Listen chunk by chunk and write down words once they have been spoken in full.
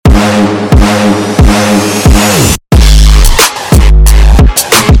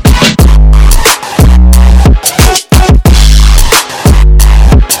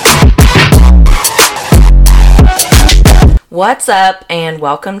What's up, and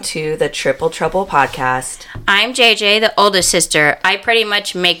welcome to the Triple Trouble podcast. I'm JJ, the oldest sister. I pretty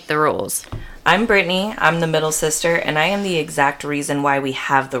much make the rules. I'm Brittany. I'm the middle sister, and I am the exact reason why we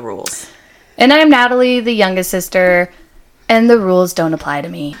have the rules. And I'm Natalie, the youngest sister, and the rules don't apply to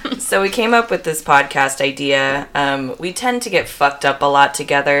me. So we came up with this podcast idea. We tend to get fucked up a lot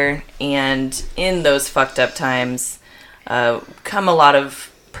together, and in those fucked up times come a lot of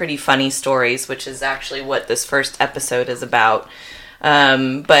pretty funny stories, which is actually what this first episode is about.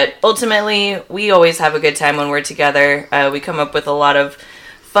 But ultimately, we always have a good time when we're together. We come up with a lot of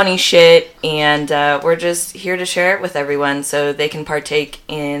funny shit, and we're just here to share it with everyone so they can partake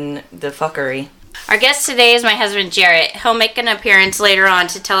in the fuckery. Our guest today is my husband, Jarrett. He'll make an appearance later on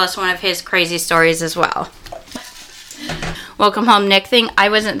to tell us one of his crazy stories as well. Welcome home, Nick thing. I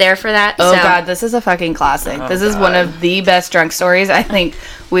wasn't there for that. Oh, God, this is a fucking classic. This is one of the best drunk stories I think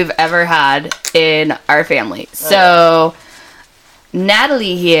we've ever had in our family. So,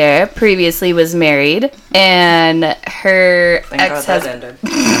 Natalie here previously was married, and her ex-husband...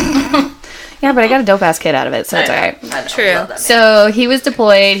 Yeah, but I got a dope-ass kid out of it, so it's alright. True. So, he was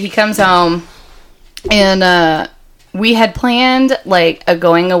deployed, he comes home, and we had planned, like, a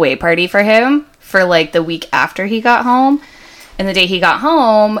going-away party for him for, like, the week after he got home. And the day he got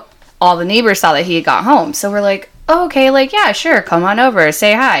home, all the neighbors saw that he had got home. So we're like, oh, okay, like, yeah, sure, come on over,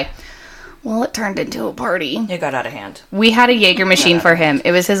 say hi. Well, it turned into a party. It got out of hand. We had a Jaeger machine for him.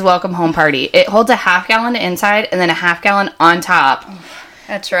 It was his welcome home party. It holds a half-gallon inside and then a half-gallon on top.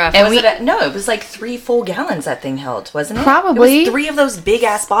 That's rough. And it was like 3 full gallons that thing held, wasn't it? Probably. It was 3 of those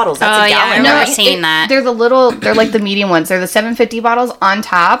big-ass bottles. That's a gallon, I've never right? seen that. They're like the medium ones. They're the 750 bottles on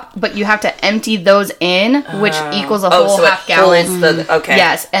top, but you have to empty those in, which equals a whole so half gallon. Okay.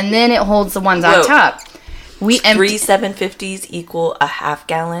 Yes, and then it holds the ones on top. We 3 750s equal a half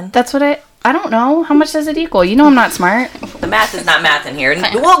gallon. That's what I don't know. How much does it equal? You know I'm not smart. The math is not math in here.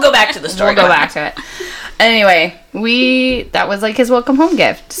 We'll go back to the story. We'll go back to it. Anyway, that was like his welcome home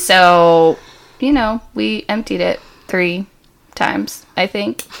gift. So, we emptied it 3 times, I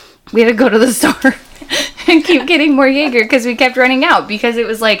think. We had to go to the store and keep getting more Jaeger because we kept running out, because it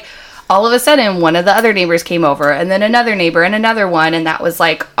was like all of a sudden one of the other neighbors came over, and then another neighbor and another one, and that was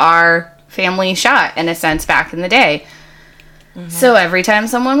like our family shot in a sense back in the day. Mm-hmm. So every time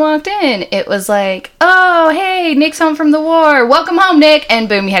someone walked in, it was like, oh, hey, Nick's home from the war. Welcome home, Nick. And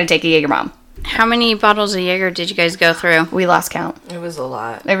boom, you had to take a Jaeger bomb. How many bottles of Jaeger did you guys go through? We lost count. It was a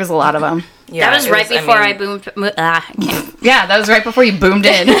lot. There was a lot of them. Yeah, that was right before I boomed. Yeah, that was right before you boomed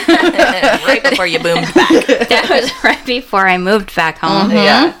in. Right before you boomed back. That was right before I moved back home.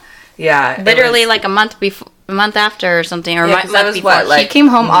 Mm-hmm. Yeah. Literally like a month after or something, or Yeah, 'cause that was before. what, like- He came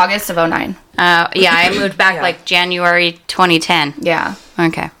home August of 2009. Yeah, I moved back Yeah. like January 2010. Yeah.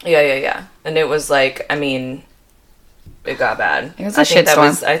 Okay. Yeah. And it was like, it got bad. It was a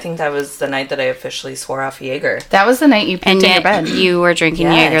shitstorm. I think that was the night that I officially swore off Jaeger. That was the night you And puked in your yet bed. you were drinking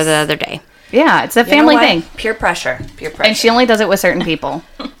Yes. Jaeger the other day. Yeah, it's a You know family what? thing. Peer pressure. And she only does it with certain people.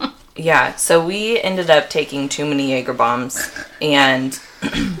 Yeah, so we ended up taking too many Jaeger bombs, and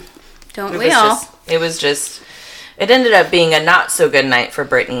Don't we all? it ended up being a not so good night for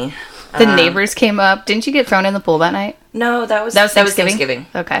Brittany. The neighbors came up. Didn't you get thrown in the pool that night? No, that was Thanksgiving?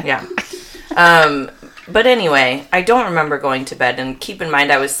 Okay. Yeah. But anyway, I don't remember going to bed, and keep in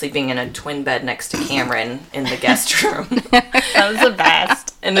mind I was sleeping in a twin bed next to Cameron in the guest room. That was the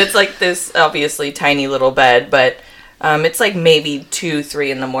best. And it's like this obviously tiny little bed, but it's like maybe 2-3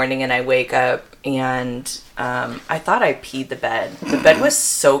 in the morning, and I wake up, and I thought I peed the bed. The bed was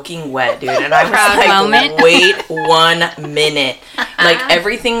soaking wet, dude, and I was Proud like, moment. wait 1 minute. Like,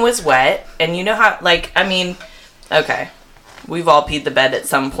 everything was wet, and you know how, okay. We've all peed the bed at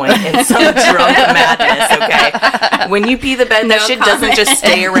some point in some drunk madness, okay? When you pee the bed, that shit doesn't just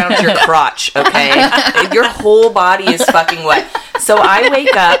stay around your crotch, okay? Your whole body is fucking wet. So I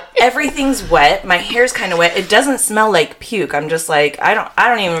wake up, everything's wet, my hair's kind of wet. It doesn't smell like puke. I'm just like, I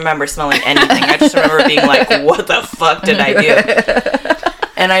don't even remember smelling anything. I just remember being like, what the fuck did I do?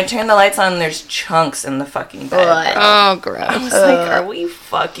 And I turn the lights on, and there's chunks in the fucking bed. Oh, gross. I was like, are we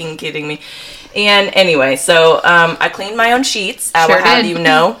fucking kidding me? And anyway, so I cleaned my own sheets. I Sure will have did. you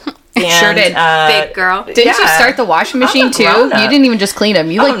know. And, Sure did. Big girl. Didn't you start the washing machine too? grown-up. You didn't even just clean them.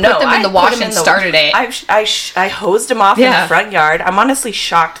 You put them in the wash and started it. I hosed them off in the front yard. I'm honestly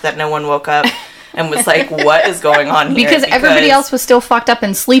shocked that no one woke up and was like, what is going on here? Because everybody else was still fucked up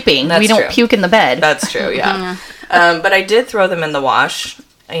and sleeping. That's We don't true. puke in the bed. That's true, yeah. But I did throw them in the wash.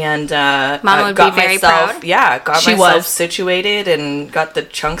 And Mom would got be very myself, proud. Yeah, got She myself was. situated and got the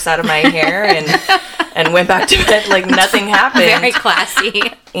chunks out of my hair and went back to bed like nothing happened. Very classy.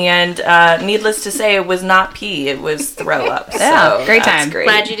 And needless to say, it was not pee, it was throw up. Yeah, So great that's time. Great.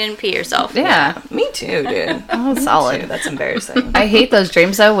 Glad you didn't pee yourself. Yeah. Me too, dude. Oh, Dude, solid. that's embarrassing. I hate those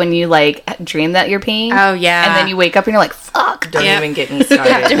dreams though when you like dream that you're peeing. Oh, yeah. And then you wake up and you're like, fuck. Don't Yep. even get me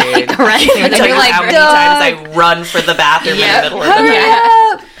started, dude. I Right. can't tell you're you like, how many "Duh." times I run for the bathroom Yep. in the middle of the night.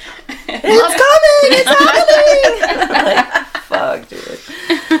 Yeah. It's coming! It's happening! Like, fuck,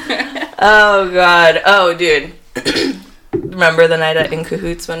 dude. Oh, God. Oh, dude. Remember the night at In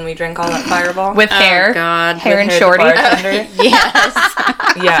Cahoots when we drank all that Fireball? With hair. Oh, God. Hair and Hair shorty. bartender? Yes.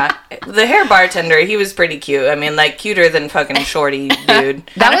 Yeah. The hair bartender, he was pretty cute. I mean, like, cuter than fucking Shorty, dude.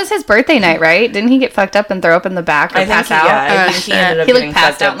 That was his birthday night, right? Didn't he get fucked up and throw up in the back or I think pass he, out? yeah, I think he shit. ended up He, like, getting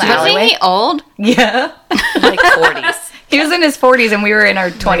passed fucked out up in the too. alleyway. Wasn't he old? Yeah. Like 40s. He was in his 40s and we were in our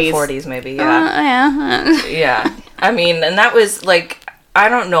 20s. 40s maybe, yeah. Yeah. Yeah. I mean, and that was like, I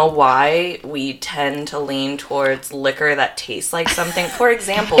don't know why we tend to lean towards liquor that tastes like something. For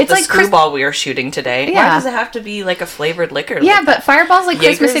example, It's the like screwball we are shooting today. Why Yeah. does it have to be like a flavored liquor? Yeah, like but Fireball's like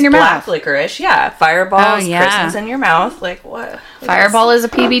Christmas Jaeger's in your black mouth. licorice. Yeah, Fireball's Oh, yeah. Christmas in your mouth. Like what? Fireball is a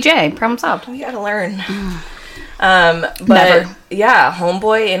PBJ. Problem solved. We gotta learn. But Never. yeah,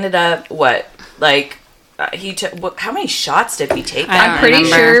 homeboy ended up what? Like he took. How many shots did we take? I that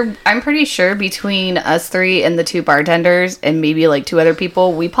don't night? I'm pretty sure between us three and the two bartenders and maybe like two other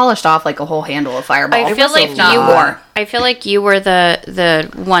people, we polished off like a whole handle of Fireball. I feel was a like lot. you More. were. I feel like you were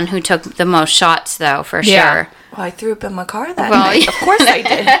the one who took the most shots, though, for Yeah. sure. Well, I threw up in my car that Well, night. yeah. Of course I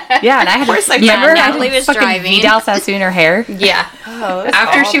did. Yeah, and I had course I to did. remember Yeah, I Natalie had was fucking driving. Vidal Sassoon her hair Yeah. Oh, it was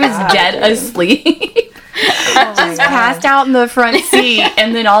after all she was bad, dead dude. asleep. Oh my Just God. passed out in the front seat,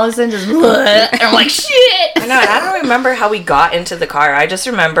 and then all of a sudden just and I'm like, shit. I know, and I don't remember how we got into the car. I just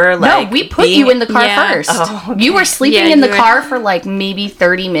remember like No, we put being- you in the car Yeah. first. Oh, okay. You were sleeping Yeah, in the you were- car for like maybe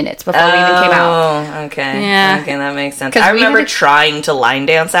 30 minutes before we even came out. Oh, okay. Yeah. Okay, that makes sense. 'Cause I we remember had to- trying to line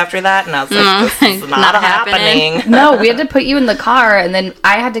dance after that, and I was like, this is not, Not happening. happening. No, we had to put you in the car, and then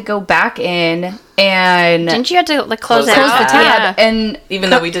I had to go back in and Didn't you have to like close it Close close the out? tab. And Even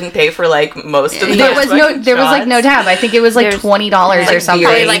though we didn't pay for like most of the there was like no tab. I think it was like There's- $20 or like something.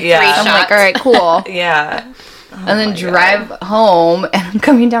 Probably like Yeah. 3 I'm shots. like, all right, cool. Yeah. And then drive home, and I'm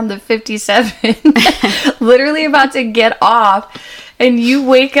coming down the 57, literally about to get off, and you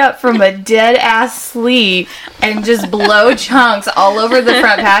wake up from a dead ass sleep and just blow chunks all over the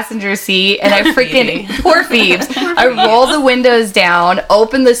front passenger seat. And I freaking poor Phoebes. I roll the windows down,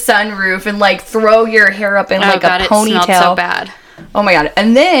 open the sunroof, and like throw your hair up in Oh like god, a it smelled ponytail. so bad. Oh my god!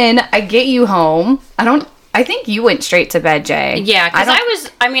 And then I get you home. I think you went straight to bed, Jay. Yeah, because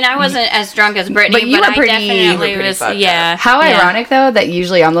I wasn't as drunk as Brittany, But you were I pretty- you were definitely pretty was. fucked Yeah. How yeah. ironic though that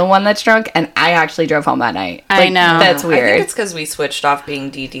usually I'm the one that's drunk, and I actually drove home that night. I know. That's I weird. think it's because we switched off being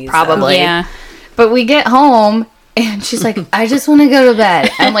DDs. Probably. Yeah. But we get home, and she's like, "I just want to go to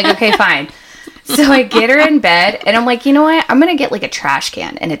bed." I'm like, "Okay, fine." So I get her in bed, and I'm like, you know what? I'm gonna get like a trash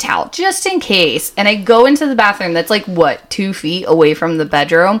can and a towel just in case. And I go into the bathroom that's like 2 feet away from the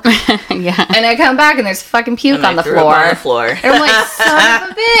bedroom, Yeah. and I come back and there's fucking puke And on I the threw up floor. on the floor. And I'm like, son of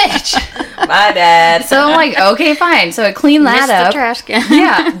a bitch. My bad. So I'm like, okay, fine. So I clean that Missed the up. trash can.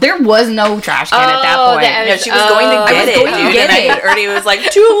 Yeah, there was no trash can at that Oh, point. that No, she was going to Oh, get I was it, going to dude. get And it. I think Ernie was like,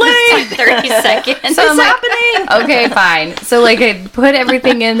 too late. 30 seconds. So I'm like, happening? okay, fine. So like I put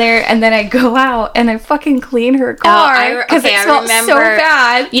everything in there, and then I go out and I fucking clean her car because it smelled so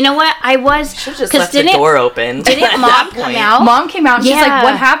bad. You know what? I was Should just because left the door open. didn't at mom that come point. out? Mom came out and she's Yeah. like,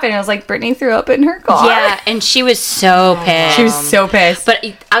 "What happened?" I was like, "Brittany threw up in her car." Yeah, and she was so pissed. she was so pissed. But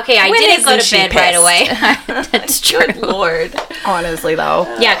okay, I When didn't go isn't to she bed right pissed? away. That's true. Good lord. Honestly, though,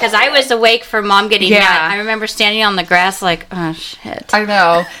 Yeah, because I was awake for mom getting Yeah. mad. I remember standing on the grass like, oh shit. I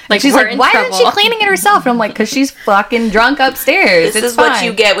know. Like, She's we're like, in "Why isn't she trouble." cleaning it herself?" And I'm like, "Cause she's fucking drunk upstairs. This it's is what fine."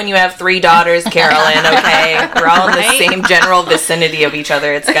 you get when you have 3 daughters, Carolyn, okay? We're all in the Right? same general vicinity of each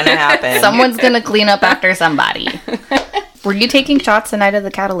other. It's gonna happen. Someone's gonna clean up after somebody. Were you taking shots the night of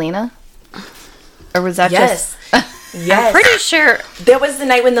the Catalina? Or was that Yes. Yes. Pretty sure. That was the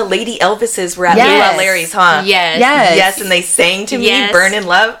night when the Lady Elvises were at Yes. Luau Larry's, huh? Yes. Yes. Yes, and they sang to me, Yes. Burn in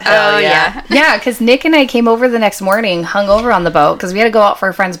Love. Oh, Hell yeah. Yeah, because Nick and I came over the next morning, hung over on the boat because we had to go out for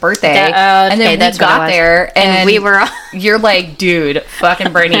a friend's birthday. That- and okay, then we that's what it got was. there, and we were. You're like, dude,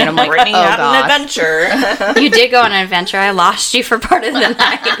 fucking Brittany, and I'm like, Brittany oh had an god. adventure. You did go on an adventure. I lost you for part of the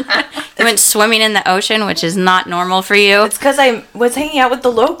night. You went swimming in the ocean, which is not normal for you. It's because I was hanging out with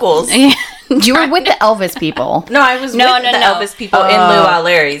the locals. Yeah. You were with the Elvis people. No, I was with the Elvis people in Luau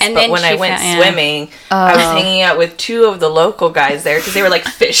Larry's. And but then when I she went found- swimming, I was hanging out with 2 of the local guys there because they were like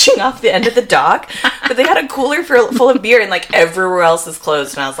fishing off the end of the dock. But they had a cooler full of beer and like everywhere else is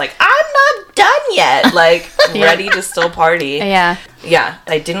closed. And I was like, I'm not done yet. Like, ready to still party. Yeah. Yeah,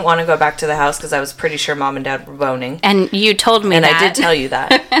 I didn't want to go back to the house because I was pretty sure mom and dad were boning. And you told me And that. I did tell you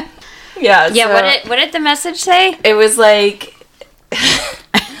that. Yeah. Yeah, so what did the message say? it was like,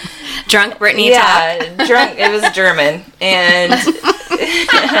 Drunk Brittany talk. yeah, drunk. It was German, and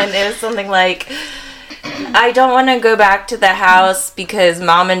it was something like, I don't want to go back to the house because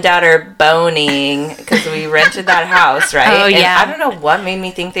mom and dad are boning because we rented that house, right? Oh, yeah. And I don't know what made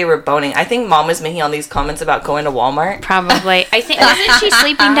me think they were boning. I think mom was making all these comments about going to Walmart. Probably. I think wasn't she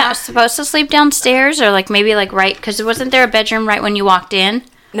sleeping down? Supposed to sleep downstairs, or like maybe like right? Because wasn't there a bedroom right when you walked in?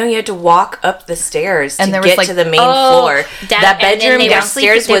 No, you had to walk up the stairs And to there was, get like- to the main Oh, floor. that- That and then bedroom they were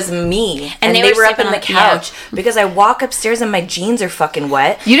downstairs sleeping- was me. and And they they were were up in sleeping the on- yeah. couch because I walk upstairs and my jeans are fucking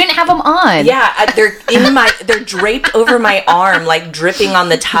wet. You didn't have them on. Yeah, they're draped over my arm, like dripping on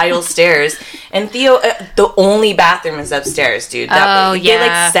the tile stairs. And Theo, the only bathroom is upstairs, dude. Oh, They yeah.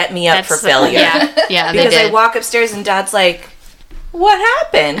 like set me up That's for the- failure. Yeah, they Because I did. walk upstairs and Dad's like, "What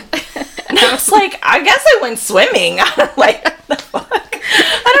happened?" And I was like, "I guess I went swimming." I'm like, the fuck?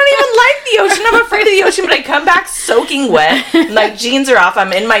 I don't even like the ocean. I'm afraid of the ocean, but I come back soaking wet. My jeans are off.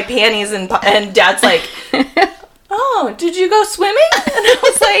 I'm in my panties, and Dad's like, "Oh, did you go swimming?" And I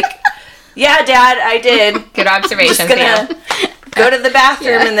was like, "Yeah, Dad, I did. Good observation. Just gonna go to the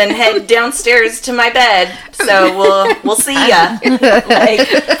bathroom and then head downstairs to my bed. So we'll see ya."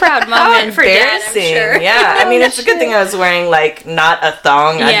 Like, Proud how moment for Dad, I'm embarrassing. sure. Yeah, I mean, it's a good thing I was wearing like not a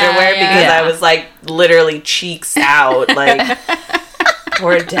thong underwear yeah. because Yeah. I was like literally cheeks out. Like,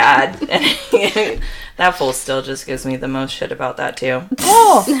 poor Dad. That fool still just gives me the most shit about that too.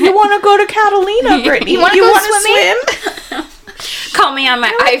 Oh, you want to go to Catalina, Brittany? You wanna go wanna swimming? swim? Call me on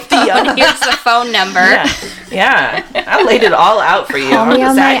my iPhone. Here's the phone number. Yeah, I laid it all out for you. Call me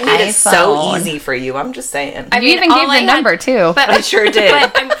on I my made it so iPhone. easy for you. I'm just saying. I You mean, even all gave I the had- number too. But I sure did.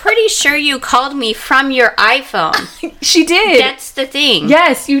 But I'm pretty sure you called me from your iPhone. She did. That's the thing.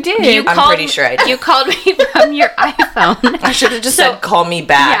 Yes, you did. You I'm called- pretty sure I did. You called me from your iPhone. I should have just So- said call me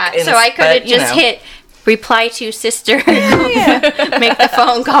back. Yeah, so I could have but, you just know. hit reply to sister. Make the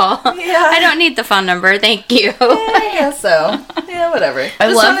phone call. Yeah. I don't need the phone number. Thank you. I guess so. Yeah, whatever. I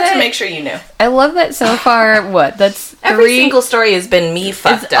Just love wanted it. to make sure you knew. I love that so far. What? That's Every 3. single story has been me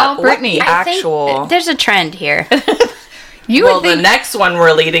fucked It's up. all Brittany. What the I think actual. there's a trend here. You Well, would the think. next one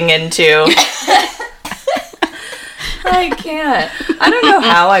we're leading into. I can't. I don't know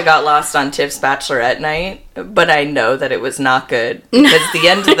how I got lost on Tiff's bachelorette night, but I know that it was not good because the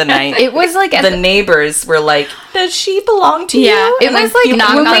end of the night, It was like at the neighbors were like, "Does she belong to Yeah, you?" It And then was like you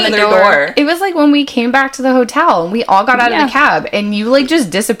knocked knocked on on the their door. It was like when we came back to the hotel and we all got out Yeah. of the cab and you like just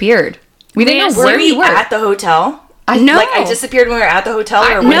disappeared. We didn't know Were where Were you we were. at the hotel? No. Like I disappeared when we were at the hotel,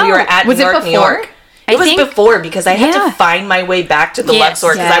 or when no. we were at Was New it York, New before? York. I It was think- before because I had Yeah. to find my way back to the Yes.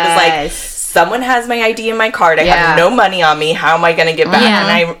 Luxor because I was like, Yes. someone has my ID and my card. I Yeah. have no money on me. How am I going to get back? Yeah.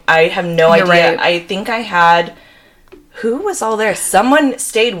 And I have no You're idea. right. I think I had. Who was all there? Someone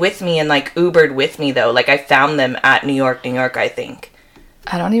stayed with me and like Ubered with me though. Like I found them at New York, I think.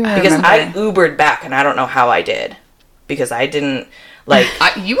 I don't even Because remember. I Ubered back and I don't know how I did. Because I didn't like.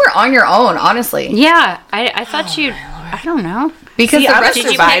 You were on your own, honestly. Yeah, I thought you. I don't know. Because See, the I'm a rest Did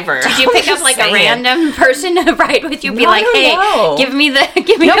you survivor. pick, did you pick I'm up like just a saying. random person to ride with you? Be No, like, hey, no. give me the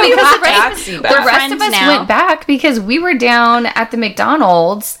give me No, the because the ride. taxi the back. We're rest of friends us now. went back because we were down at the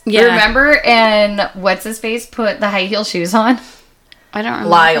McDonald's. Yeah. Remember? And what's his face put the high heel shoes on? I don't remember.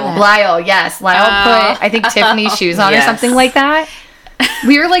 Lyle. that. Lyle, yes. Lyle Oh. put, I think, Tiffany's shoes on Yes. or something like that.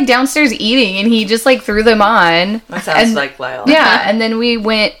 We were like downstairs eating and he just like threw them on. That sounds And- like Lyle. Yeah, and then we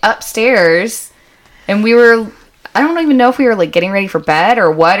went upstairs and we were, I don't even know if we were like getting ready for bed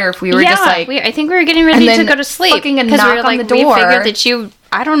or what, or if we were just like, I think we were getting ready And to then go to sleep fucking a 'cause knock we were on like, the we door. figured that you.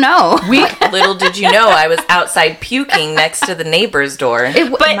 I don't know. we, Little did you know, I was outside puking next to the neighbor's door.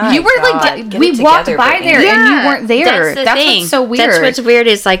 but My you were God, like, get we it walked together, by Brittany. there and you weren't there. That's the thing. what's so weird. That's what's weird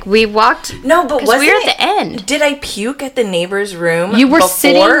is like we walked. No, but 'Cause wasn't we were at it- the end. Did I puke at the neighbor's room? You were before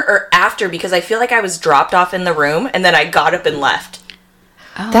sitting- or after? Because I feel like I was dropped off in the room and then I got up and left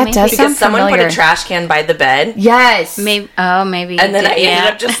Oh, That maybe. does because sound someone familiar. put a trash can by the bed. Yes. Maybe. And then I ended yeah.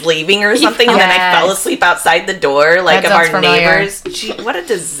 up just leaving or something, and then I Yes. fell asleep outside the door, like That of our sounds familiar. neighbors. Gee, what a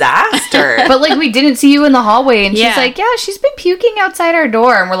disaster! But like we didn't see you in the hallway and Yeah. she's like, yeah, she's been puking outside our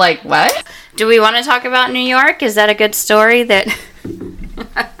door. And we're like, what? Do we want to talk about New York? Is that a good story? That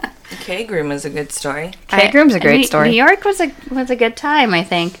K Groom is a good story. Keg Room's a great story. New York was a good time. I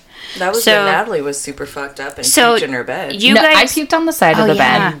think. That was So- when Natalie was super fucked up and So, puked in her bed. You No, I guys, puked on the side Oh, of the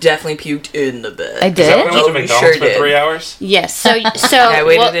yeah. bed. definitely puked in the bed. I Is that when did. we went to Oh, we McDonald's sure for 3 did. hours? yes. So I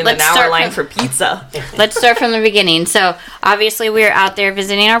waited well, in let's an hour start line from- for pizza. Let's start from the beginning. So obviously we were out there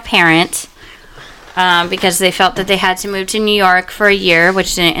visiting our parent because they felt that they had to move to New York for a year,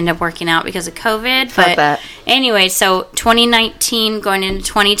 which didn't end up working out because of COVID. Fuck But that. anyway, so 2019 going into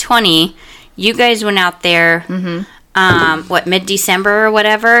 2020, you guys went out there. What, mid-December or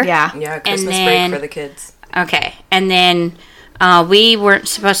whatever? Yeah. Yeah, And Christmas then- break for the kids. Okay, and then we weren't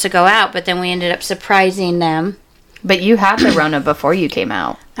supposed to go out, but then we ended up surprising them. But you had the Rona before you came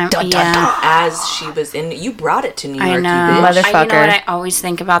out. Yeah. As she was in, you brought it to New York, I know. you bitch. Mother- You know Motherfucker. what? I always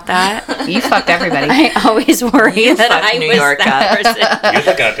think about that. You fucked everybody. I always worry You that fucked I New was York that up. person. You're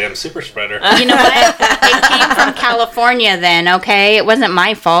the goddamn super spreader. You know what? It came from California then, okay? It wasn't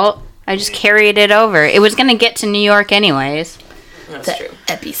my fault. I just carried it over. It was going to get to New York anyways. That's true.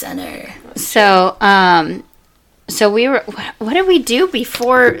 Epicenter. So we were, what did we do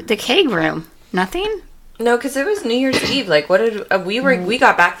before the keg room? Nothing? No, because it was New Year's Eve. Like, what did we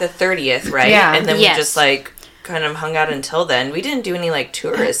got back the 30th, right? Yeah. And then Yes. we just like kind of hung out until then. We didn't do any like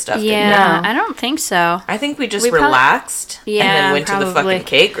tourist stuff. did we? Yeah, No. I don't think so. I think we just We probably- relaxed and Yeah, then went to the probably. fucking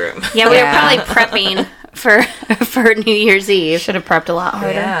cake room. Yeah, we Yeah. were probably prepping for New Year's Eve. Should have prepped a lot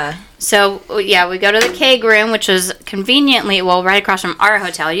harder. Yeah. So, yeah, we go to the keg room, which was conveniently, well, right across from our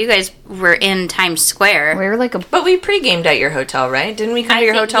hotel. You guys were in Times Square. We were like a. But we pre-gamed at your hotel, right? Didn't we come to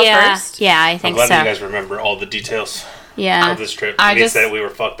your think- hotel yeah, first? Yeah, I I'm think glad so. you guys remember all the details Yeah. of this trip. I It means just- that we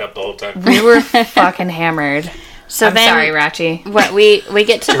were fucked up the whole time. We were fucking hammered. So I'm then, sorry, Rachi. what we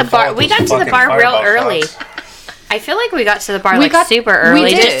get to the bar. We got to the Fucking bar real fireball early. shots. I feel like we got to the bar We like got- super we early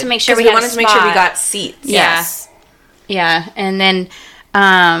did, just to make sure 'Cause we had wanted a to make sure we spot. got seats. Yeah. Yes. Yeah, and then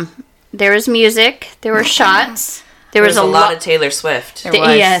there was music. There were shots. There There was was a a lot lot. of Taylor Swift. There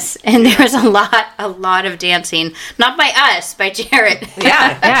was. Yes, and there was a lot of dancing. Not by us, by Jarrett.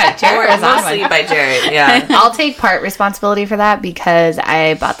 Yeah. Yeah, Jared was on Mostly one. by Jared, yeah. I'll take part responsibility for that because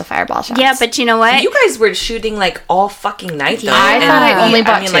I bought the fireball shots. Yeah, but you know what? You guys were shooting like all fucking night though. I And thought I only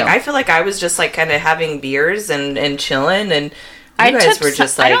bought I mean, two. like I feel like I was just like kind of having beers and chilling, and you guys were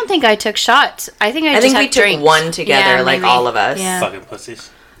just I like. don't think I took shots. I think I I just think we had took drinks. one together, Yeah, like maybe. all of us. Yeah. Fucking pussies.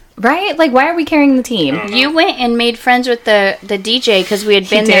 Right? Like, why are we carrying the team? You went and made friends with the DJ because we had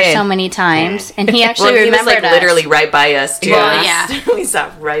been there did. so many times, and he actually Well, he was remembered like us. literally right by us too. Well, yeah. we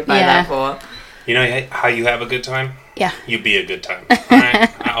sat right by Yeah. that pool. You know how you have a good time? Yeah, You be a good time. Alright?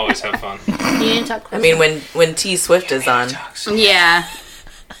 I always have fun. you didn't talk. I mean, when T Swift is on, Yeah,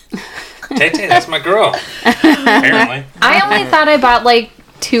 Tay-Tay, that's my girl. Apparently. I only thought I bought like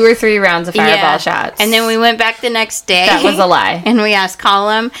 2 or 3 rounds of fireball yeah. shots. And then we went back the next day. That was a lie. And we asked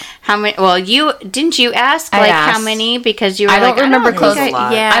Colum how many. Well, you didn't you ask I like how asked. many because you were I don't like remember think closing. I- a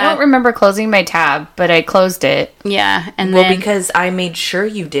lot. Yeah, I don't remember closing my tab, but I closed it. Yeah, and well, then because I made sure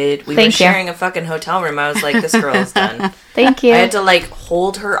you did. We Thank were you. sharing a fucking hotel room. I was like, this girl is done. Thank you. I had to like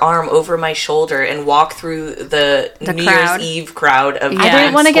hold her arm over my shoulder and walk through the New crowd. Year's Eve crowd of I I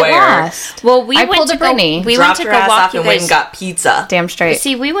didn't want to get lost. well, we I went pulled to a go. Brittany. We went Dropped to her go ass walk off you and went guys. and got pizza. Damn straight.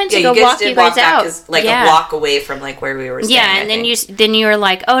 See, we went to Yeah, go you guys walk did you guys walk back out. as, like yeah. a block away from like where we were staying. Yeah, I and then think. you were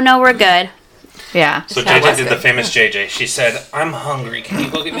like, "Oh no, we're good." Yeah. So That JJ was did good. the famous JJ. She said, I'm hungry. Can you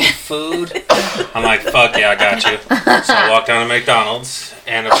go get me food? I'm like, fuck yeah, I got you. So I walked down to McDonald's.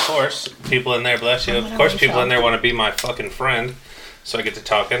 And of course, people in there, bless you. Of course, people in there want to be my fucking friend. So I get to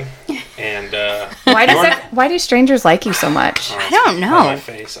talking. And Why do strangers like you so much? I don't know. My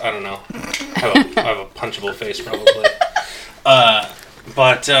face. I don't know. I have a punchable face, probably.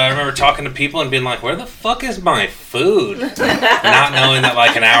 But I remember talking to people and being like, where the fuck is my food? Not knowing that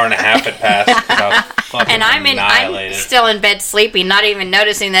like an hour and a half had passed. 'Cause I was fucking And I'm annihilated. still in bed sleeping, not even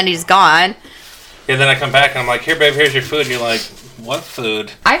noticing that he's gone. And then I come back and I'm like, here, babe, here's your food. And you're like, what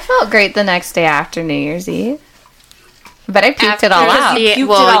food? I felt great the next day after New Year's Eve. But I puked it all After out. the- Puked it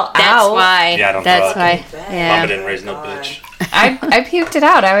well, all that's out? why. Yeah, I don't That's throw why. up. Mama Yeah. didn't raise no bitch. I puked it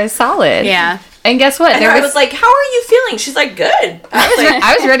out. I was solid. Yeah. And guess what? And I was like, "How are you feeling?" She's like, "Good." I was like,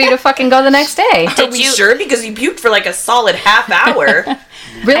 I was ready to fucking go the next day. "Are we you- sure?" Because you puked for like a solid half hour.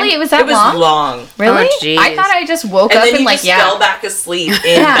 Really? It was that It was long? long. Really? Oh, jeez. I thought I just woke And up then and you like, just yeah. fell back asleep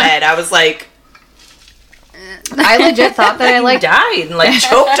in Yeah. bed. I was like, I legit thought that I you like died and like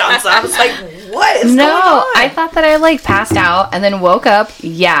choked on. So I was like, "What is going No, on?" I thought that I like passed out and then woke up,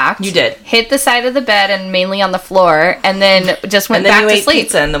 yacked. You did. Hit the side of the bed and mainly on the floor, and then just went And then back you to ate sleep.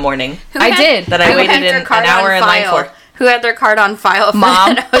 pizza in the morning. I did. That I Who waited had their an card hour on in line file? for. Who had their card on file for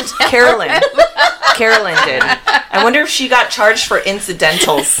Mom. that hotel? Carolyn. Carolyn did. I wonder if she got charged for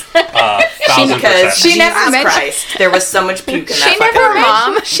incidentals. Fuck Because 1000%. She never Jesus mentioned- Christ, there was so much puke in that She fucking never room.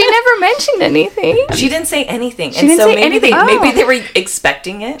 mentioned. She never mentioned anything. She didn't say anything, didn't say anything. maybe they were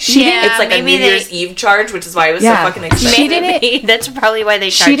expecting it. She didn't. It's like a New maybe Year's Eve charge, which is why it was Yeah. so fucking expensive. She didn't- Maybe. That's probably why they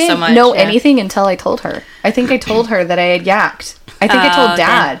charge She didn't so much. know yeah. anything until I told her. I think I told her that I had yacked. I think I told okay.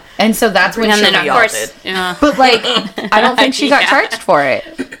 Dad, and so that's when And she. then, we of all course, did. yeah. But like, I don't think she got Yeah. charged for it.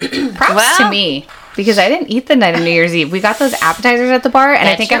 Props Well- to me because I didn't eat the night of New Year's Eve. We got those appetizers at the bar, and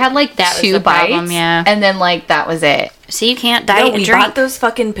I That's think I your- had like that was 2 the bites, problem, yeah. and then like that was it. So you can't No, diet we and drink. bought those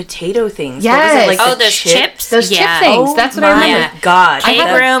fucking potato things. Yes. What was it, like Oh, the those chips? Those chip Yeah. things. Oh That's what I my remember. Yeah. God, Cake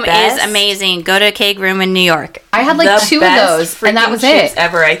the Room best- is amazing. Go to Cake Room in New York. I had like the 2 of best those, and that freaking was chips it.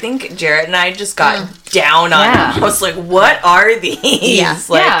 ever. I think Jarrett and I just got down on Yeah. them. I was like, "What are these?" Yeah.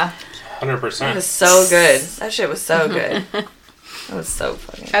 Like, Yeah. it 100%. was so good. That shit was so good. It was so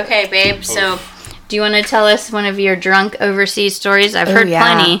fucking good. Okay, babe. So, do you want to tell us one of your drunk overseas stories? I've Oh, heard yeah.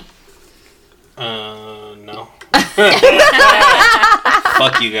 plenty. No.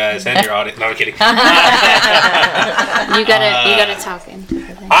 Fuck you guys and your audience. No, I'm kidding. You gotta talk into the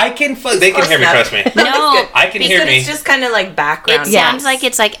thing. I can. They can hear me. Trust me. No, I can hear Because me. it's just kind of like it background. sounds Yes. like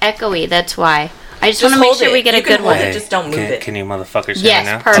it's like echoey. That's why. I just Just want to make hold sure it. we get You a can good hold one. it. Just don't move it. Can you motherfuckers hear Yes,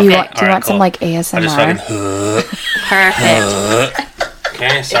 me now? perfect. Do you Okay. want, Alright, some cool. like I just ASMR? fucking. Perfect. Okay,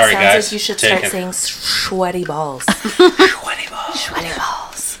 sorry it sounds guys. like you should Taken. start saying sweaty balls. Sweaty balls. Sweaty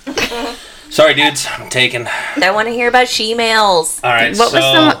balls. Sorry, dudes. I'm taken. I want to hear about she-mails. All right. What so,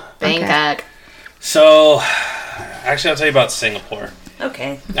 was the? Bangkok. so, actually, I'll tell you about Singapore.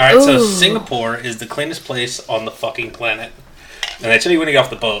 Okay. All right. So, Ooh. Singapore is the cleanest place on the fucking planet. And they tell you when you get off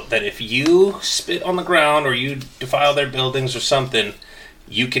the boat that if you spit on the ground or you defile their buildings or something,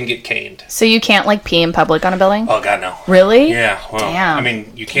 you can get caned. So you can't like pee in public on a building? Oh God, no. Really? Yeah. Well, Damn. I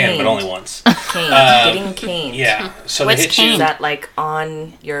mean, you can, but Caned. only once. Caned. Getting caned. Yeah. So What's they hit Is cane? you that like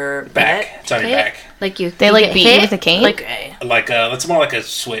on your back. butt? It's on your back. Like you? They you like get beat you hit? with a cane? Like Okay. Like it's more like a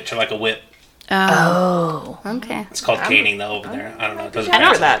switch or like a whip. oh, Oh. okay. It's called caning though over there. I don't know. It doesn't Down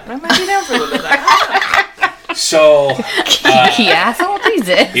matter. for that. I might be down for a little bit of that. So Yeah, asshole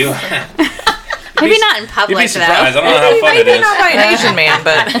Jesus. you Maybe not in you'd be public surprised. though. I don't know how fun it Maybe is. not by an Asian man,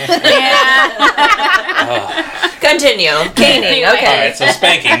 but continue. Caning. All Okay. right, so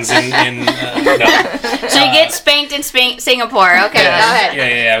spankings in no. So you get spanked in Singapore. Okay, Yeah, go ahead.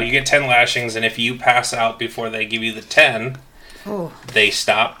 yeah. You get 10 lashings, and if you pass out before they give you the 10, they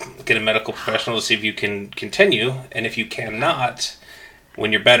stop, get a medical professional to see if you can continue, and if you cannot,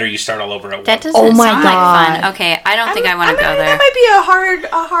 when you're better, you start all over at That once. doesn't Oh my sound God. like fun. Okay, I don't think I want to go That there. might be a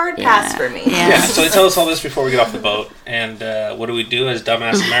hard pass for me. Yeah. Yeah, so they tell us all this before we get off the boat, and what do we do as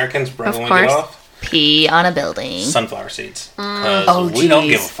dumbass Americans right Of when we get course. off? Pee on a building. Sunflower seeds. Because Oh, we don't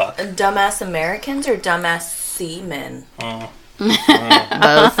geez. give a fuck. Dumbass Americans or dumbass seamen? Both. Both.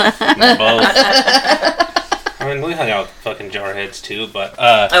 I mean, we hung out with fucking jarheads too, but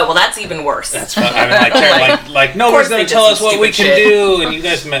Oh, well, that's even worse. that's fun. I mean, like nobody's course gonna they did tell us some what we stupid can shit. do. And you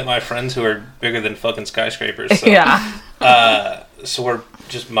guys met my friends who are bigger than fucking skyscrapers. So, Yeah. so we're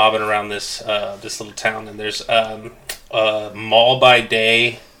just mobbing around this this little town, and there's a mall by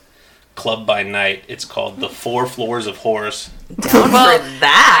day, club by night. It's called the 4 Floors of Horrors. Down Well, for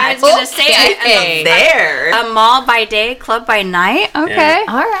that. I was gonna say Okay. There. a mall by day, club by night. Okay, Yeah.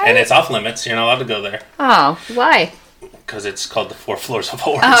 All right. And it's off limits. You're not allowed to go there Oh, why? because it's called the 4 Floors of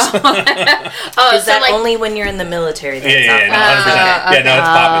Horrors. Oh, Is so that like only when you're in the military? that Yeah, it's yeah, off yeah, no, limits? 100%. Yeah, no, it's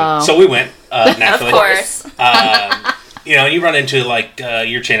popping. So we went, naturally. of course. You know, you run into, like,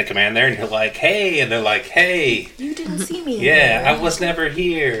 your chain of command there, and you're like, hey, and they're like, hey, You didn't see me. yeah, I was never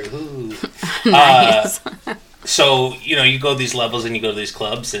here. Ooh. Nice. So, you know, you go these levels and you go to these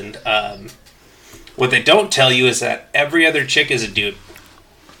clubs, and what they don't tell you is that every other chick is a dude.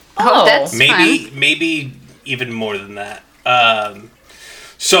 Oh, that's fun. Maybe even more than that.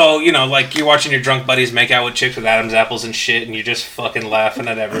 So, you know, like, you're watching your drunk buddies make out with chicks with Adam's apples and shit, and you're just fucking laughing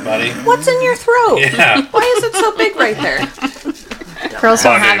at everybody. What's in your throat? Yeah. Why is it so big right there? Girls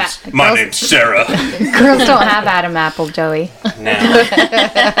don't have My girls, name's Sarah. girls don't have Adam Apple, Joey. No.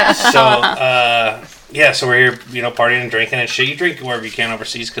 So, yeah, so we're here, you know, partying and drinking and shit. You drink wherever you can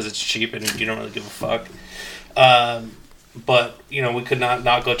overseas because it's cheap and you don't really give a fuck. But, you know, we could not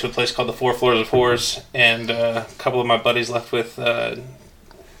go to a place called the 4 Floors of Horrors, and a couple of my buddies left with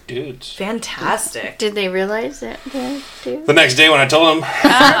dudes. Fantastic. Did they realize that? Dude? The next day when I told them,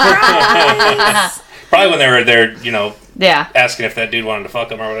 probably when they were there, you know, Yeah. asking if that dude wanted to fuck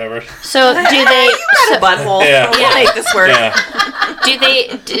them or whatever. So do they? You had a butthole. Yeah. We'll make this work. Yeah.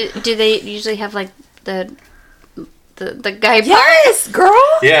 Do they usually have like the guy part? Yes, girl.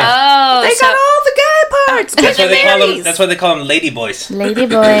 Yeah. Oh, They so got all the guy sports. That's why they call them. That's why they call them lady boys. Lady boys.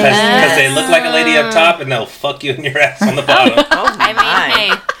 Because they look like a lady up top, and they'll fuck you in your ass on the bottom. Oh my. I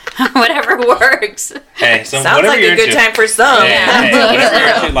mean, hey, whatever works. Hey, so Sounds whatever like you're a good into. time for some. Hey, whatever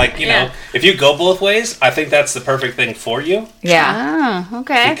you're into, like, you Yeah. know, if you go both ways, I think that's the perfect thing for you. Yeah. Oh,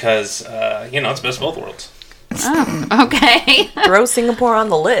 okay. Because, you know, it's best of both worlds. Oh, okay. Throw Singapore on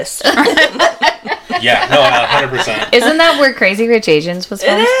the list. Yeah, no, 100%. Isn't that where Crazy Rich Asians was It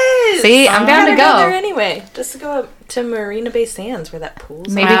filmed? is. See, I'm down to gotta there go. anyway. Just to go up to Marina Bay Sands where that pool's.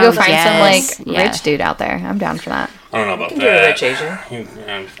 Maybe Oh, go find yes, some like yeah. rich dude out there. I'm down for that. I don't know about You can do a that. rich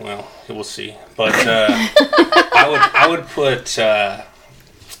Asian. Well, we'll see. But I would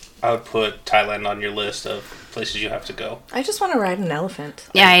put Thailand on your list of places you have to go. I just want to ride an elephant.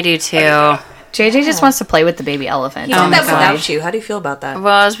 Yeah, I do too. JJ just wants to play with the baby elephant. He did my that God. without you. How do you feel about that?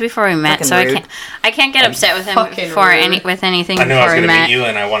 Well, it was before we met, Fucking so rude. I can't get upset with him Fucking before rude. with anything I knew I was before we going to met. meet you,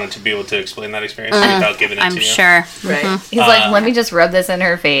 and I wanted to be able to explain that experience without giving it I'm to you. sure. Right. He's like, let me just rub this in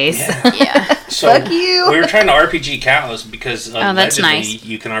her face. Yeah. So Fuck you. We were trying to RPG cows because that's allegedly nice.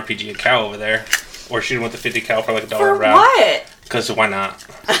 you can RPG a cow over there, or shoot them with a 50 cal for like $1 For a round. what? Because why not?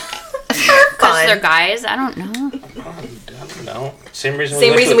 Because they're Fun. guys. I don't know. I don't know. Same reason.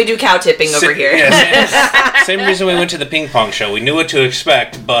 Same reason we do. do cow tipping over here. Same reason we went to the ping pong show. We knew what to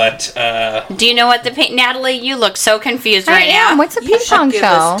expect, but Do you know what the Natalie? You look so confused I right am. now. What's a You ping should pong give show?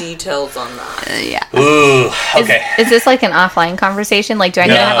 us details on that. Yeah. ooh, okay. Is this like an offline conversation? Like, do I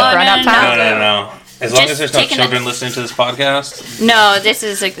need to No. have a Oh, grown up no, talk? No. As long Just as there's no taking children a- listening to this podcast, No, this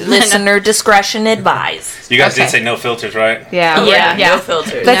is a Listener discretion advised. you guys Okay. did say no filters, right? Yeah. Yeah. No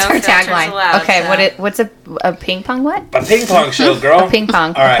filters. That's No her filters tagline. allowed, Okay, so. what's a ping pong what? A ping pong show, girl. Ping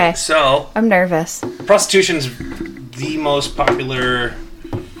pong. All right, Okay. so I'm nervous. prostitution's the most popular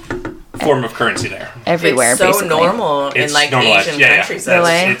form of currency there. Everywhere, it's so basically. normal in It's like normalized. Asian Yeah, countries. yeah. That's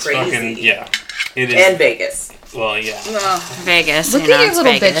Really? It's crazy. fucking yeah. It is. And Vegas. Well, yeah. Vegas. Look you know, at your it's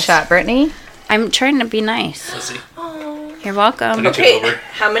little Vegas. bitch shot, Brittany. I'm trying to be nice. Let's see. You're welcome. Look at Okay, over.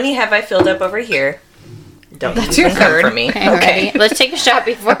 how many have I filled up over here? Don't That's even your come third. for me. Okay, ready? Let's take a shot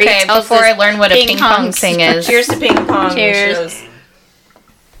before he Okay, tells before us I learn what a ping pong thing is. Cheers to ping pong. Cheers. shows.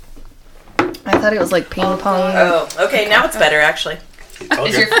 I thought it was like ping pong. Oh, okay. Now it's better actually. Told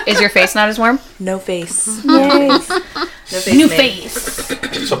Is you. your face not as warm? No face. Yay. No face. New made.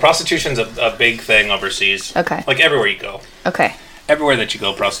 face. So prostitution's a big thing overseas. Okay. Like everywhere you go. Okay. Everywhere that you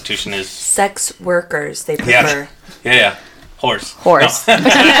go, prostitution is. Sex workers. They Yeah. prefer. Yeah. Horse. Horse. No. One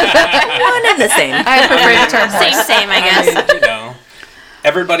and the same. I prefer the term horse. Same, I guess. You know.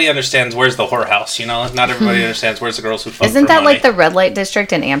 Everybody understands where's the whorehouse, you know? Not everybody understands where's the girls who fuck Isn't for that money. like the red light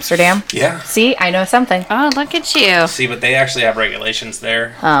district in Amsterdam? Yeah. See, I know something. Oh, look at you. See, but they actually have regulations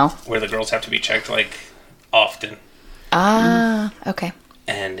there Oh. where the girls have to be checked, like, often. Ah. Okay.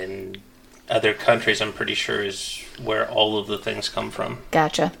 And in other countries, I'm pretty sure is where all of the things come from.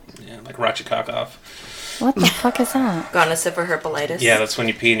 Gotcha. Yeah, like Ratchikakov. What the fuck is that? Gonorrhea for herpelitis. Yeah, that's when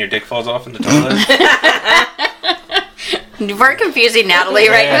you pee and your dick falls off in the toilet. We're confusing Natalie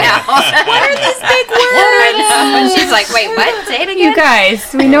right now. What are these big words? She's like, wait, what? Say it again. You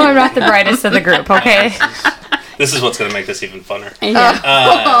guys, we know I'm not the brightest of the group, okay? This is what's going to make this even funner. Yeah.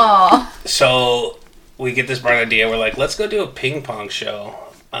 Oh. So we get this bright idea. We're like, let's go do a ping pong show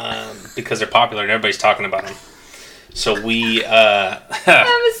because they're popular and everybody's talking about them. So we, I have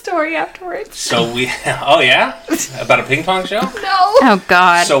a story afterwards. oh yeah, about a ping pong show. No. Oh,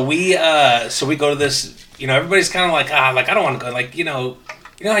 God. So we go to this. You know, everybody's kind of like, I don't want to go. Like, you know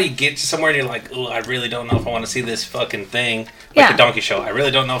how you get to somewhere and you're like, oh, I really don't know if I want to see this fucking thing, like Yeah. the donkey show. I really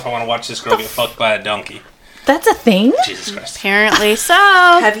don't know if I want to watch this girl get fucked by a donkey. That's a thing? Jesus Christ. Apparently so.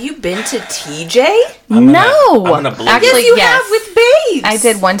 Have you been to TJ? No. I'm gonna blow Actually, You yes. have with babes. I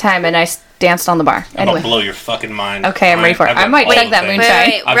did one time and I danced on the bar. I'm gonna Anyway. blow your fucking mind. Okay, I'm ready for it. I've I done might all check the that things. moonshine.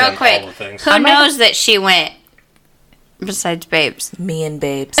 Wait, I've real done quick. all the things. Who knows that she went besides babes? Me and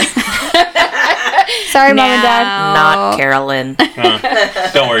babes. Sorry, Mom and Dad. Not Carolyn.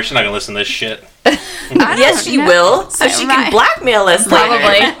 Don't worry, she's not gonna listen to this shit. Yes, she will. So she Right. can blackmail us later.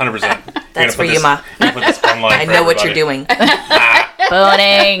 Probably. 100%. That's for you, Ma. I I know what you're doing.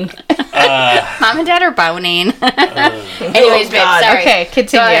 Boning. Mom and Dad are boning. Anyways, babe, God. sorry. Okay,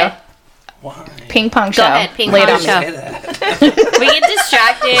 continue. Go ahead. Why? Ping pong show. ahead, ping Lay it pong on me. show. Say that. We get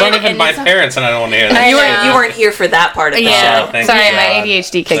distracted. It's not even and my it's- parents, and I don't want to hear that. You know. weren't here for that part of the Yeah. show. Thank Sorry, you, my God.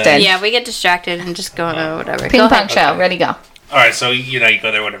 ADHD kicked Thank- in. Yeah, we get distracted and just go to whatever. Ping Go pong ahead. show. Okay. Ready, go. All right, so you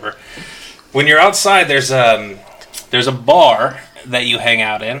go there, whatever. When you're outside, there's a bar that you hang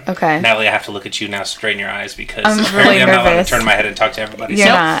out in. Okay. Natalie, I have to look at you now straight in your eyes because I'm apparently really I'm not allowed to nervous. turn my head and talk to everybody. You're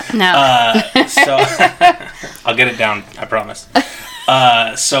So, not. No. so I'll get it down, I promise.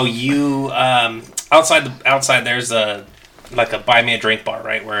 So you outside there's a buy me a drink bar,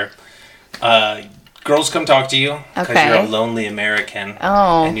 right, where girls come talk to you because Okay. you're a lonely American.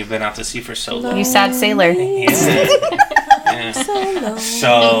 Oh. And you've been out to sea for so long. You sad sailor. Yeah. Yeah.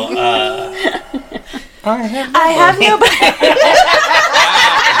 So I have nobody.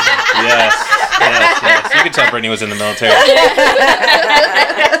 yes. You can tell Brittany was in the military.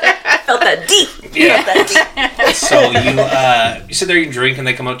 Felt that deep. Yeah. So you sit there, you drink, and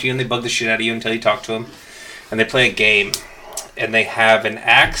they come up to you and they bug the shit out of you until you talk to them, and they play a game, and they have an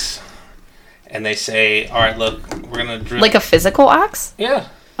axe, and they say, "All right, look, we're gonna drill." Like a physical axe? yeah.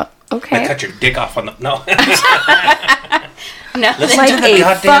 Okay. Like cut your dick off on the no. No, Listen Like to the a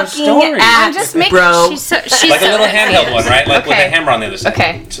goddamn fucking story. I'm just making bro. she's Like a so little handheld one, right? Like with Okay. a hammer on the other side.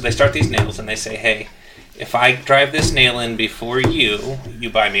 Okay. So they start these nails and they say, "Hey, if I drive this nail in before you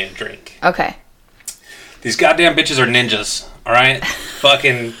buy me a drink." Okay. These goddamn bitches are ninjas, all right?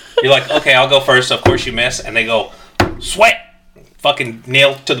 Fucking, you're like, okay, I'll go first. Of course you miss, and they go, sweat. Fucking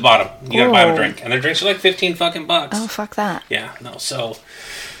nail to the bottom. You gotta buy them a Ooh. drink, and their drinks are like $15 Oh, fuck that. Yeah, no.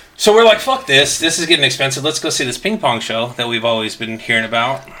 So we're like, fuck this. This is getting expensive. Let's go see this ping pong show that we've always been hearing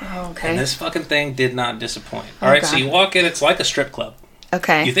about. Okay. And this fucking thing did not disappoint. All right, so God. you walk in. It's like a strip club.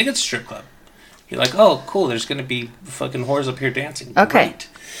 Okay. You think it's a strip club. You're like, oh, cool. There's gonna be fucking whores up here dancing. Okay. Great.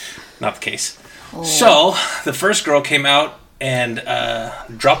 Not the case. So the first girl came out and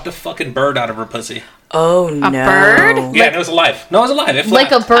dropped a fucking bird out of her pussy. Oh no. bird? Yeah, and it was alive. No, it was alive. It Like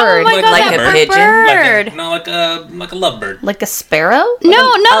a flapped. bird. Oh my Like god, like that a bird. pigeon? Bird. Like a lovebird. Like a sparrow?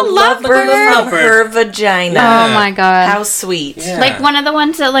 No, A lovebird. lovebird from Lovebird. her vagina. Oh my god. How sweet. Yeah. Like one of the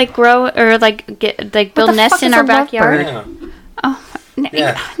ones that like grow or like get like build the nests fuck in is our a backyard. lovebird? Yeah.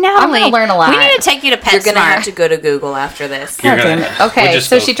 Yeah. I'm gonna learn a lot. We need to take you to You're gonna have PetSmart. to go to Google after this. You're God gonna- damn it. Okay, we'll just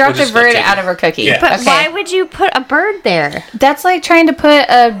so go- she dropped we'll a just go bird take out it. of her cookie. Yeah. But Okay. why would you put a bird there? That's like trying to put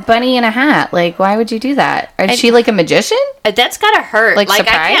a bunny in a hat. Like, why would you do that? Is she like a magician? That's gotta hurt. Like, Like I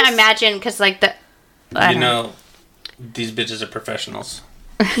surprise? can't imagine because like the. I You don't know, these bitches are professionals.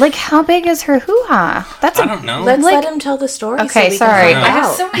 Like, how big is her hoo-ha? That's I a... don't know. Let's Like- let him tell the story. Okay, so we sorry. Can I find have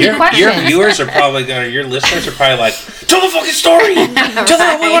out. so many Your questions. viewers are probably gonna, your listeners are probably like, tell the fucking story. Tell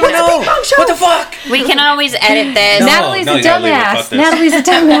them we want to know. What the fuck? We can always edit this. No. Natalie you gotta leave it. Fuck dumbass. this. Natalie's a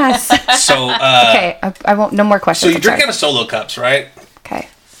dumbass. So, Okay, I won't. No more so questions. you I'm drink sorry. out of solo cups, right? Okay.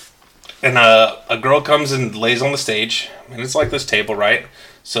 And a girl comes and lays on the stage, and it's like this table, right?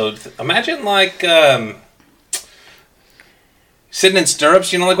 So imagine like sitting in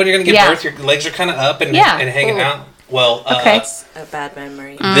stirrups. You know, like when you're gonna give Yeah. birth, your legs are kind of up and Yeah. and hanging Ooh. out. Well, Okay. A bad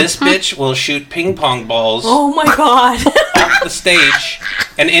memory. this bitch will shoot ping pong balls Oh my god. off the stage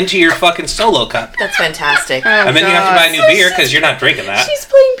and into your fucking solo cup. That's fantastic. And then you have to buy a new beer because you're not drinking that. She's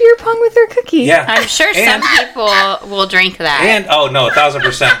playing beer pong with her cookie. Yeah. I'm sure And- some people will drink that. And oh no,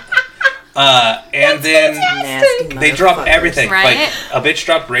 1,000%. And then Nasty they drop motherfuckers. everything. Right? Like a bitch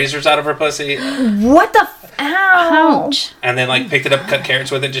dropped razors out of her pussy, What the? Ow. Ouch. and then like picked it up, cut carrots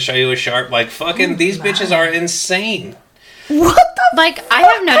with it to show you it was sharp. Like fucking, these bitches are insane. What the? Like I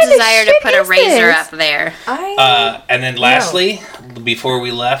have no kind of desire to shit put a is razor this? up there. And then lastly, before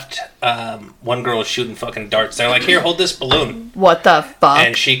we left, one girl was shooting fucking darts. They're like, "Here, hold this balloon," What the fuck?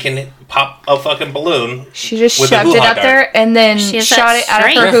 and she can pop a fucking balloon. She just with a shoved it hoo-ha up dart. there and then She has shot that it out of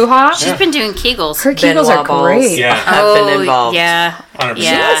her strength. hoo-ha. She's been doing Kegels. Her Kegels Benoit are balls. great. Yeah, Have been involved. Yeah. 100%.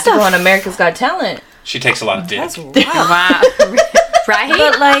 Yeah. That's on America's Got Talent. She takes a lot of dick. That's rough. Wow. Right?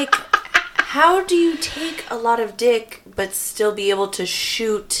 But like, how do you take a lot of dick but still be able to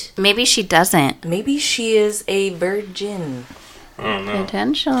shoot? Maybe she doesn't. Maybe she is a virgin. I don't know.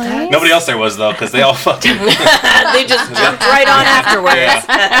 Potentially. Nobody else there was though, because they all fucking They just jumped right on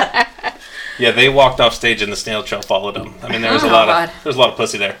afterwards. yeah. They walked off stage and the snail trail followed them. I mean, there was a lot of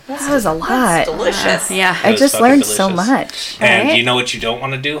pussy there. That was a lot. Delicious. Yeah. I was just fucking learned so delicious. much. And Right. you know what you don't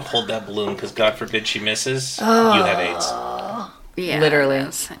want to do? Hold that balloon, because God forbid she misses, you have AIDS. Yeah. Literally. it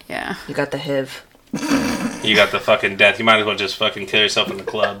is. Yeah. You got the HIV. You got the fucking death. You might as well just fucking kill yourself in the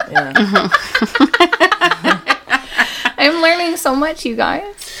club. Yeah. I'm learning so much, you guys.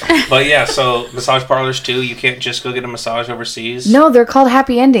 But yeah, so massage parlors too. You can't just go get a massage overseas. No, they're called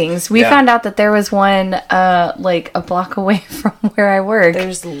happy endings. We Yeah. found out that there was one like a block away from where I work.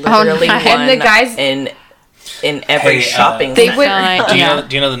 There's literally nice. one And the guys- in every Hey, shopping. they center. would Do you Yeah. know?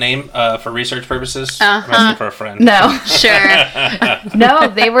 Do you know the name for research purposes? I'm asking for a friend. no, Sure. no.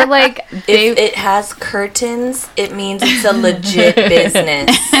 They were like they. If it has curtains, it means it's a legit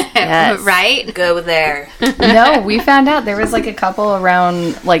business. Yes. Right? Go there. No, we found out there was like a couple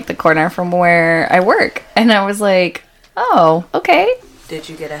around like the corner from where I work, and I was like, oh, okay. Did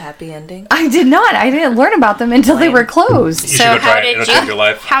you get a happy ending? I did not. I didn't learn about them until they were closed. You should go try it. It'll change your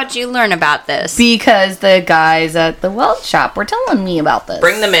life. how'd you learn about this? Because the guys at the weld shop were telling me about this.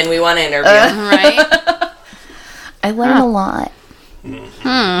 Bring them in. We want to interview. Right? I learned a lot.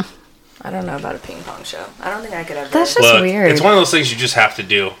 I don't know about a ping pong show. I don't think I could ever. That's just weird. It's one of those things you just have to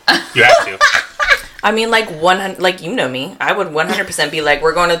do. You have to. I mean, like 100. Like you know me, I would 100% be like,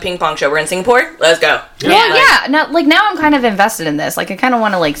 we're going to the ping pong show. We're in Singapore. Let's go. Well, Like, yeah. Now I'm kind of invested in this. Like, I kind of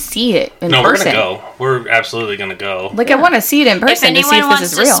want to like see it in No, person. we're gonna go. We're absolutely gonna go. Like, I want to see it in If person to see anyone if wants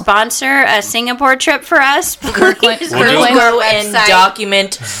this is to real. sponsor a Singapore trip for us, please We'll go do to it. our Go and website.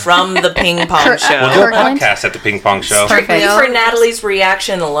 document from the ping pong show. We'll do a Kirkland? podcast at the ping pong show. Perfect. For Natalie's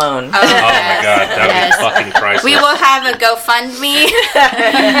reaction alone. Oh, Oh my god, that would Yes. be fucking priceless. We will have a GoFundMe.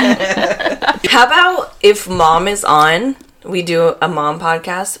 How about if Mom is on, we do a Mom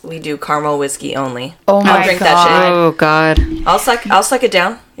podcast. We do caramel whiskey only. Oh my I'll drink God. that God. shit. I'll suck it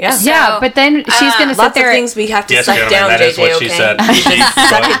down. Yeah. Yeah, So, but then she's gonna sit Lots there. of things we have to Yes, suck gentlemen, down, that JJ. is what Okay. she said.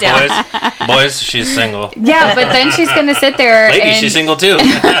 Suck it down. Boys, she's single. Yeah, but then she's gonna sit there. Lady, and she's single too.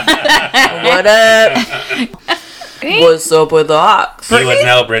 What up? What's up with the ox? You would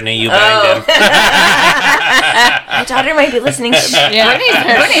know, Brittany. You banged him. My daughter might be listening.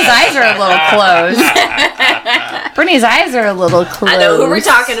 Brittany's eyes are a little closed. Brittany's eyes are a little closed. I know who we're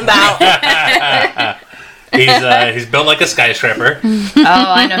talking about. He's built like a skyscraper. Oh,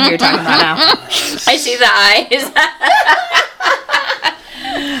 I know who you're talking about now. I see the eyes.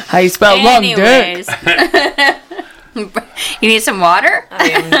 How you spell long dick? Anyways. You need some water? I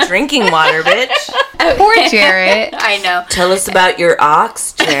am drinking water, bitch. Poor Jarrett. I know. Tell us about your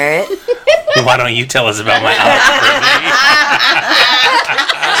ox, Jarrett. Why don't you tell us about my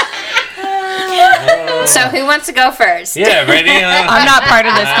So who wants to go first? Yeah, Brittany. I'm not part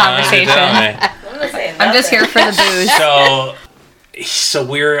of this conversation. I'm just here for the booze. So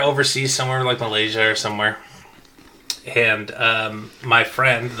we're overseas somewhere like Malaysia or somewhere, and my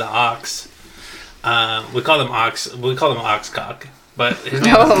friend the ox, we call him ox Oxcock, but his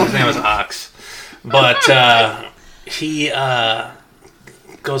name was Ox, but he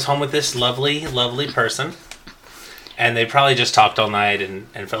goes home with this lovely person, and they probably just talked all night and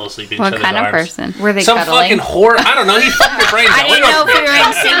fell asleep in each What other's kind of arms. person? Were they Some cuddling? fucking whore. I don't know. He fucked your brains out. I didn't know if we were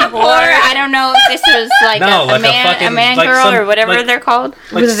in Singapore. I don't know if this was like No, a like a man, fucking- man like girl some- or whatever like- they're called.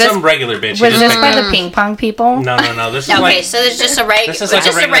 Like Was this- some regular bitch. He Was just this picked- by the ping pong people? No. This is Okay, like so there's just a This is like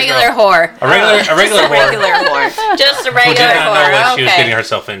a regular regular whore. a regular whore Regular whore. Just a who regular did not know what whore. she was getting Okay.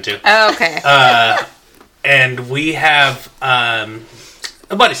 herself into. Okay. And we have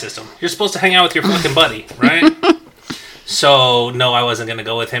a buddy system. You're supposed to hang out with your fucking buddy, right? So no, I wasn't gonna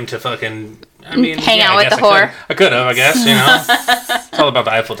go with him to fucking. I mean, Hang yeah, out I with guess the whore. I could have, I guess. You know, it's all about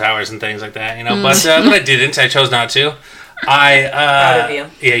the Eiffel Towers and things like that. You know, but I didn't. I chose not to. Proud of you.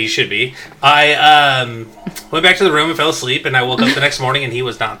 Yeah, you should be. I went back to the room and fell asleep, and I woke up the next morning and he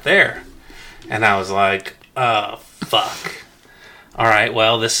was not there. And I was like, oh, fuck. All right,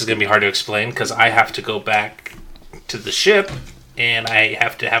 well, this is going to be hard to explain because I have to go back to the ship and I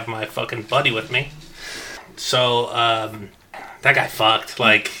have to have my fucking buddy with me. So, that guy fucked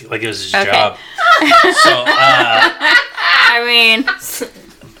like it was his job. So, I mean,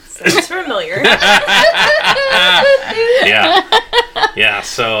 It's familiar. yeah.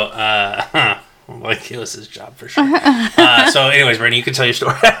 So, like it was his job for sure. So, anyways, Brittany, you can tell your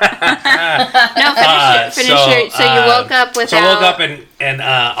story. no, finish it. So you woke up without. So I woke up and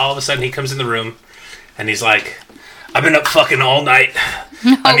all of a sudden he comes in the room and he's like, I've been up fucking all night.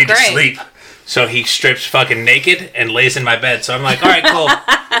 I need to great. sleep. So he strips fucking naked and lays in my bed. So I'm like, all right, cool.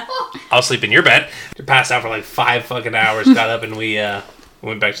 I'll sleep in your bed. We passed out for like 5 fucking hours. Got up and we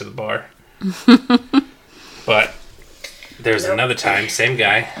went back to the bar. But there's another time, same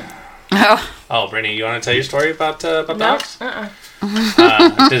guy. Oh, Brittany, you want to tell your story about the dogs?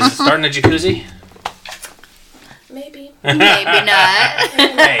 Does it start in a jacuzzi? Maybe. Maybe not.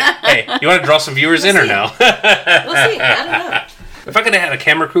 Hey, you want to draw some viewers in or no? We'll see. I don't know. If I could have had a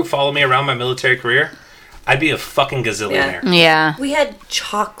camera crew follow me around my military career, I'd be a fucking gazillionaire. Yeah. We had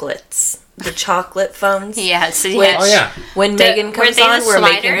chocolates. The chocolate phones. Yes. Which, Yes. Oh, yeah. When Megan were comes they the on, we're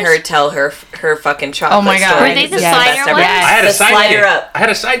making sliders? her tell her fucking chocolate Oh my God. story. Were they the It's slider best ever. ones? I had a The slider sidekick. up. I had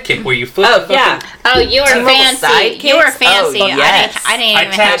a sidekick where you flip Oh, the fucking... yeah. Oh, you were Two little fancy. sidekicks? You were fancy. Oh, yes. I didn't I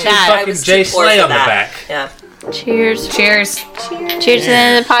even have tattooed that. fucking was Jay too poor Slay for on the that. back. Yeah. Cheers. Cheers. Cheers to the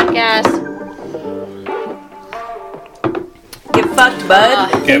end of the podcast. Get fucked,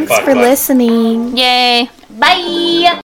 bud. Get fucked, bud. listening. Yay. Bye.